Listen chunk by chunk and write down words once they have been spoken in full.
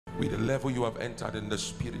With the level you have entered in the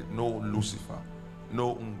spirit, no Lucifer,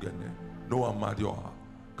 no Ungene, no Amadioha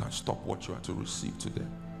can stop what you are to receive today.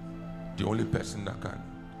 The only person that can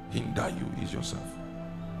hinder you is yourself.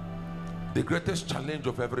 The greatest challenge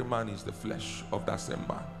of every man is the flesh of that same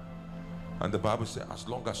man. And the Bible says, as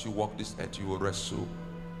long as you walk this earth, you will wrestle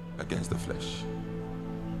against the flesh.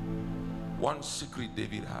 One secret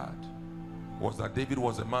David had was that David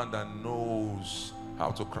was a man that knows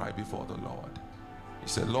how to cry before the Lord. He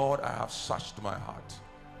said, Lord, I have searched my heart.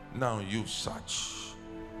 Now you search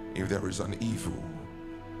if there is an evil.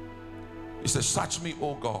 He said, search me,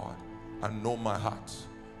 O God, and know my heart.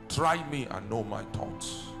 Try me and know my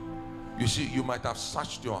thoughts. You see, you might have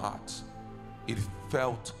searched your heart. It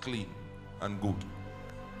felt clean and good.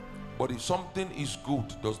 But if something is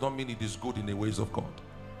good, does not mean it is good in the ways of God.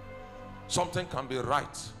 Something can be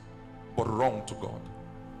right, but wrong to God.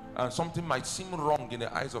 And something might seem wrong in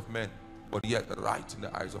the eyes of men, but yet right in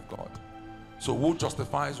the eyes of God. So who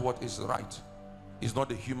justifies what is right is not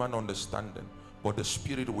the human understanding, but the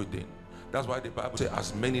spirit within. That's why the Bible says,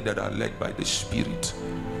 as many that are led by the Spirit.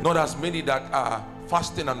 Not as many that are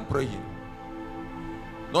fasting and praying.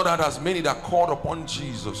 Not that as many that called upon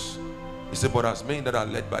Jesus. He said, but as many that are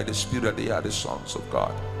led by the Spirit, they are the sons of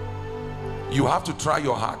God. You have to try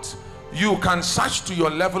your heart. You can search to your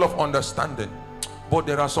level of understanding, but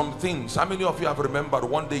there are some things. How many of you have remembered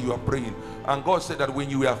one day you are praying and God said that when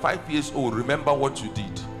you were 5 years old, remember what you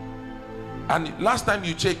did? And last time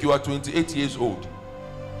you checked, you are 28 years old.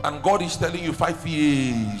 And God is telling you 5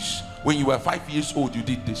 years, when you were 5 years old, you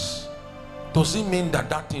did this. Does it mean that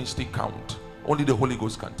that thing still count? Only the Holy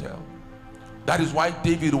Ghost can tell. That is why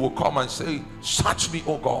David will come and say, search me,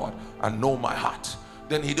 O God, and know my heart.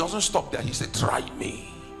 Then he doesn't stop there. He said, try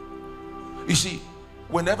me. You see,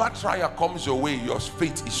 whenever trial comes your way, your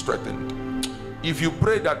faith is strengthened. If you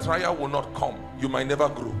pray that trial will not come, you might never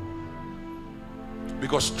grow.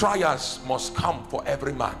 Because trials must come for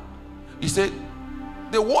every man. He said,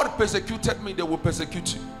 the world persecuted me, they will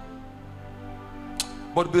persecute you.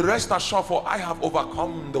 But be rest assured, for I have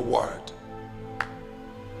overcome the world.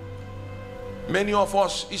 Many of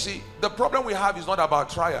us, you see, the problem we have is not about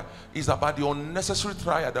trial, it's about the unnecessary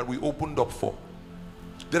trial that we opened up for.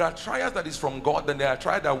 There are trials that is from God, and there are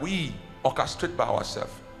trials that we orchestrate by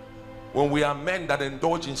ourselves. When we are men that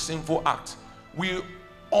indulge in sinful acts, we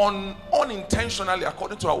unintentionally,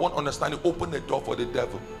 according to our own understanding, open the door for the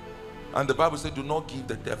devil. And the Bible says, do not give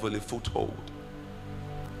the devil a foothold.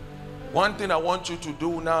 One thing I want you to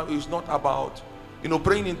do now is not about,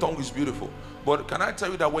 praying in tongues is beautiful. But can I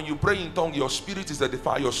tell you that when you pray in tongues, your spirit is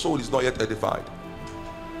edified, your soul is not yet edified.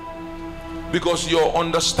 Because your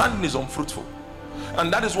understanding is unfruitful.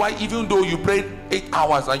 And that is why even though you prayed 8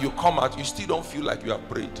 hours and you come out, you still don't feel like you have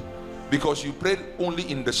prayed. Because you prayed only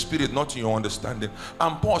in the spirit, not in your understanding.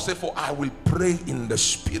 And Paul said, for I will pray in the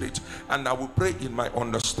spirit and I will pray in my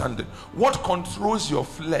understanding. What controls your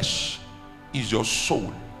flesh is your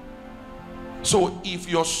soul. So if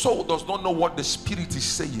your soul does not know what the spirit is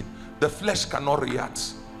saying, the flesh cannot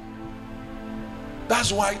react.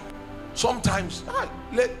 That's why sometimes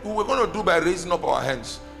we're going to do by raising up our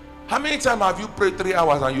hands. How many times have you prayed 3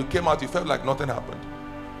 hours and you came out, you felt like nothing happened?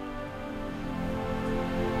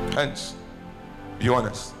 Hence, be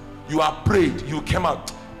honest. You have prayed, you came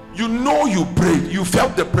out, you know you prayed, you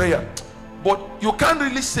felt the prayer, but you can't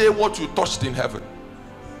really say what you touched in heaven.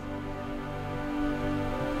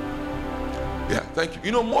 Yeah, thank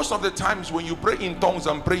you. Most of the times when you pray in tongues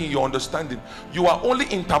and pray in your understanding, you are only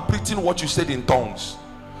interpreting what you said in tongues.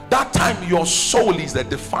 That time your soul is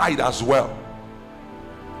edified as well.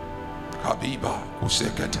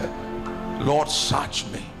 Lord, search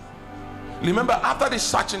me. Remember, after the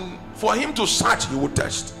searching, for him to search, he would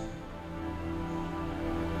test.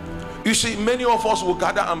 You see, many of us will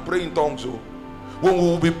gather and pray in tongues. When we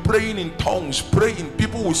will be praying in tongues, praying,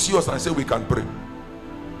 people will see us and say we can pray.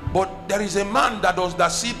 But there is a man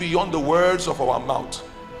that see beyond the words of our mouth.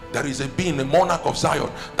 There is a being, a monarch of Zion,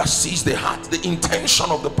 that sees the heart, the intention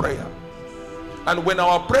of the prayer. And when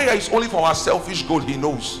our prayer is only for our selfish goal, he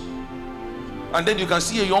knows. And then you can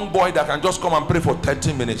see a young boy that can just come and pray for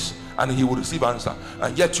 30 minutes and he will receive answer.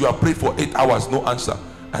 And yet you have prayed for 8 hours, no answer.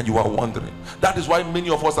 And you are wondering. That is why many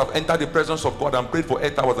of us have entered the presence of God and prayed for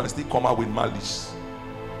 8 hours and still come out with malice.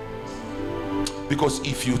 Because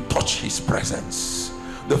if you touch his presence,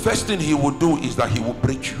 the first thing he will do is that he will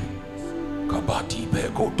break you.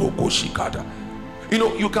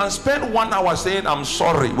 You can spend 1 hour saying I'm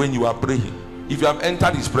sorry when you are praying, if you have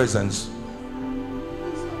entered his presence.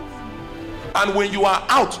 And when you are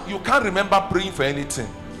out, you can't remember praying for anything.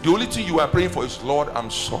 The only thing you are praying for is, Lord, I'm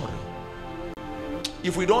sorry.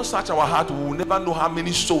 If we don't search our heart, we will never know how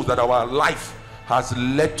many souls that our life has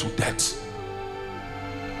led to death.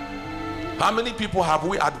 How many people have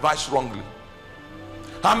we advised wrongly?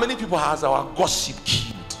 How many people has our gossip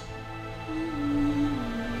killed?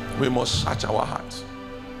 We must search our heart.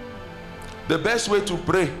 The best way to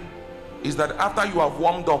pray is that after you have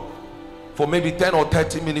warmed up for maybe 10 or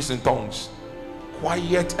 30 minutes in tongues,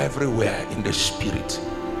 quiet everywhere in the spirit,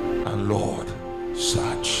 and Lord,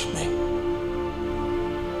 search me.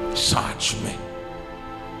 Search me.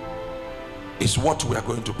 It's what we are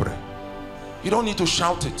going to pray. You don't need to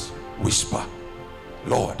shout it. Whisper,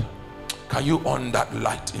 Lord, can you on that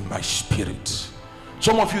light in my spirit?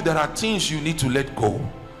 Some of you, there are things you need to let go.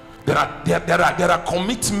 There are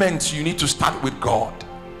commitments you need to start with God.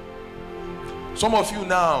 Some of you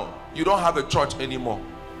now, you don't have a church anymore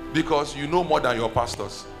because you know more than your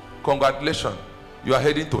pastors. Congratulations, you are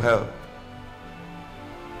heading to hell.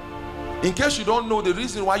 In case you don't know, the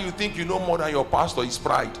reason why you think you know more than your pastor is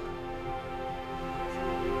pride.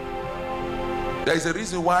 There is a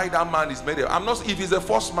reason why that man is made. I'm not, if he's the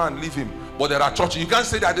first man, leave him. But there are churches. You can't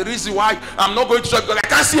say that the reason why I'm not going to church because I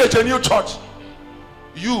can't see a genuine church.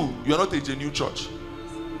 You are not a genuine church,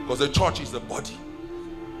 because the church is the body.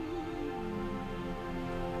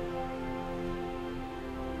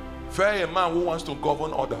 Fair a man who wants to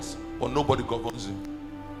govern others, but nobody governs him.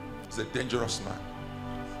 He's a dangerous man.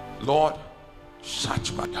 Lord,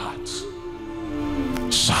 search my heart.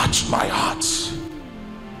 Search my heart.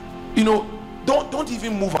 You know, don't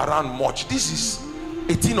even move around much. This is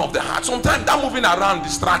a thing of the heart. Sometimes that moving around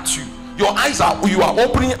distracts you. Your eyes are, you are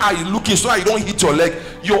opening eye looking so that you don't hit your leg.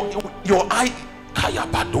 Your eye, kaya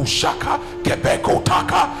shaka kebeko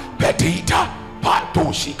taka petita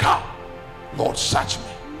patoshika. Lord, search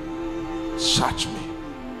me. Search me.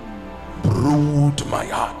 Brood my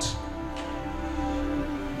heart.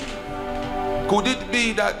 Could it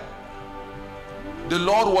be that the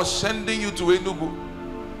Lord was sending you to Enugu,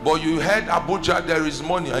 but you heard Abuja there is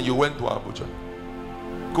money and you went to Abuja?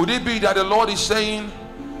 Could it be that the Lord is saying,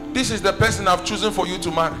 this is the person I've chosen for you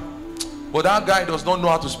to marry, but that guy does not know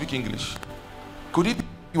how to speak English? Could it be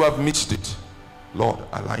you have missed it? Lord,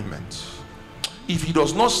 alignment. If he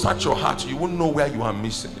does not search your heart, you won't know where you are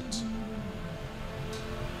missing it.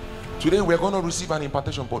 Today we're going to receive an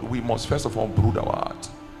impartation, but we must first of all brood our heart.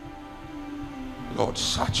 Lord,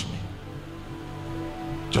 search me.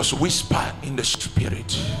 Just whisper in the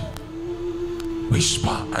spirit.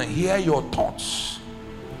 Whisper and hear your thoughts.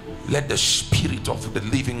 Let the spirit of the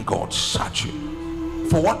living God search you.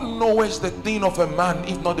 For what knoweth the thing of a man,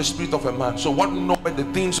 if not the spirit of a man? So what knoweth the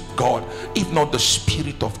things of God, if not the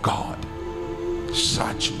spirit of God?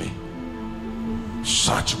 Search me.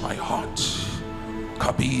 Search my heart.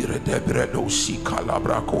 Kabire debredo si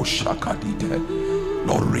kalabrako shakadite.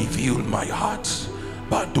 Lord, reveal my heart.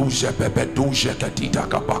 Baduze bebeduze katita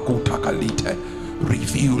kabakuta kalite.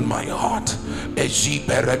 Reveal my heart.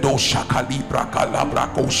 Eziberedo shakalibra kalabra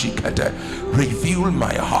koshikete. Reveal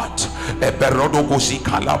my heart. Eberodo gosi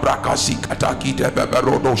kalabra kasikata kite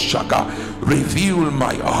beberodo shaka. Reveal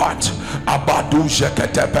my heart. Abaduze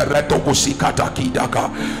kete beredo gosi kata kidaka.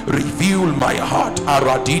 Reveal my heart.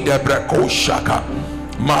 Aradide breko shaka.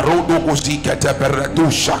 Marodo gozikete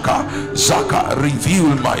beredu shaka zaka.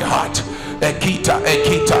 Reveal my heart. Ekita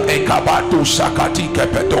ekabatu sakati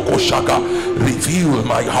kepetoko shaka. Reveal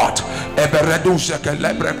my heart. Eberedu zeke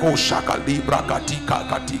lebreko shaka libra katika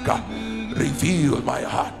katika. Reveal my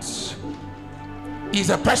heart. Is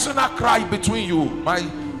a personal cry between you.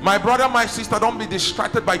 My brother, my sister, don't be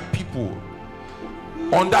distracted by people.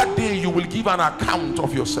 On that day you will give an account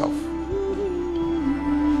of yourself.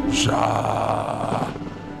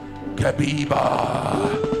 Kebiba,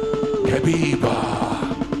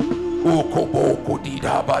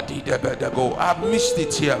 I've missed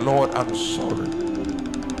it here, Lord. I'm sorry.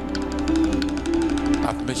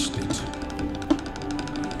 I've missed it.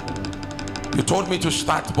 You told me to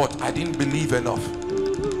start, but I didn't believe enough.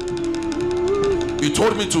 You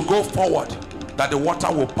told me to go forward, that the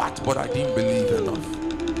water will part, but I didn't believe enough.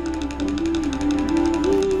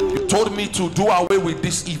 You told me to do away with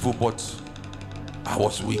this evil, but I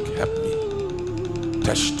was weak. Help me.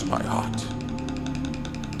 Test my heart.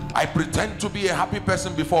 I pretend to be a happy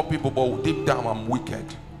person before people, but deep down I'm wicked.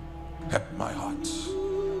 Help my heart.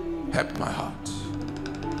 Help my heart.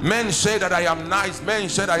 Men say that I am nice. Men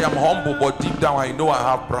say that I am humble, but deep down I know I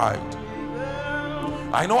have pride.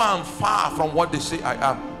 I know I am far from what they say I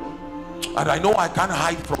am. And I know I can't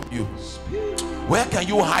hide from you. Where can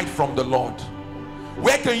you hide from the Lord?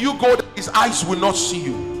 Where can you go that his eyes will not see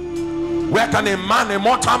you? Where can a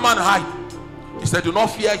mortal man hide? He said, do not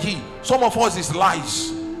fear he. Some of us is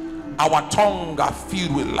lies. our tongue are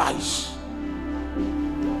filled with lies.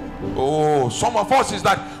 Oh, some of us is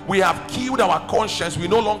that we have killed our conscience. We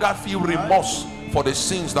no longer feel remorse for the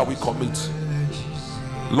sins that we commit.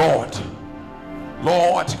 Lord,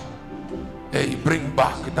 hey, bring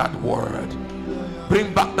back that word.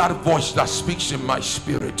 Bring back that voice that speaks in my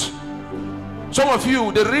spirit. Some of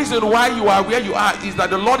you, the reason why you are where you are is that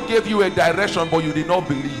the Lord gave you a direction, but you did not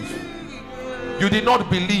believe. You did not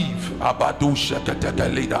believe.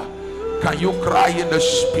 Can you cry in the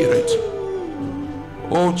spirit?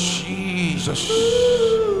 Oh Jesus.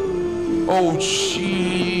 Oh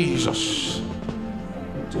Jesus.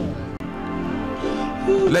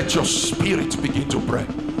 Let your spirit begin to pray.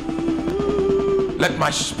 Let my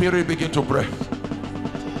spirit begin to pray.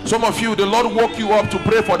 Some of you, the Lord woke you up to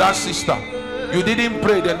pray for that sister. You didn't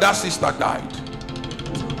pray, then that sister died.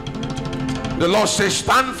 The Lord says,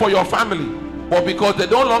 stand for your family. But because they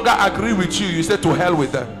no longer agree with you, you say, to hell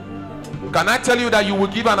with them. Can I tell you that you will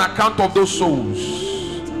give an account of those souls?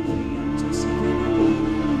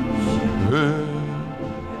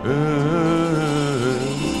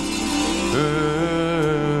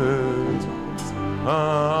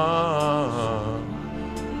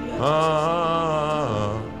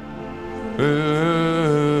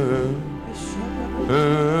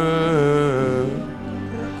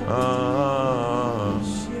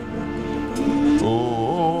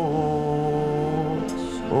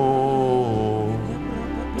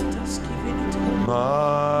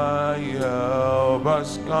 My help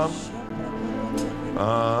has come.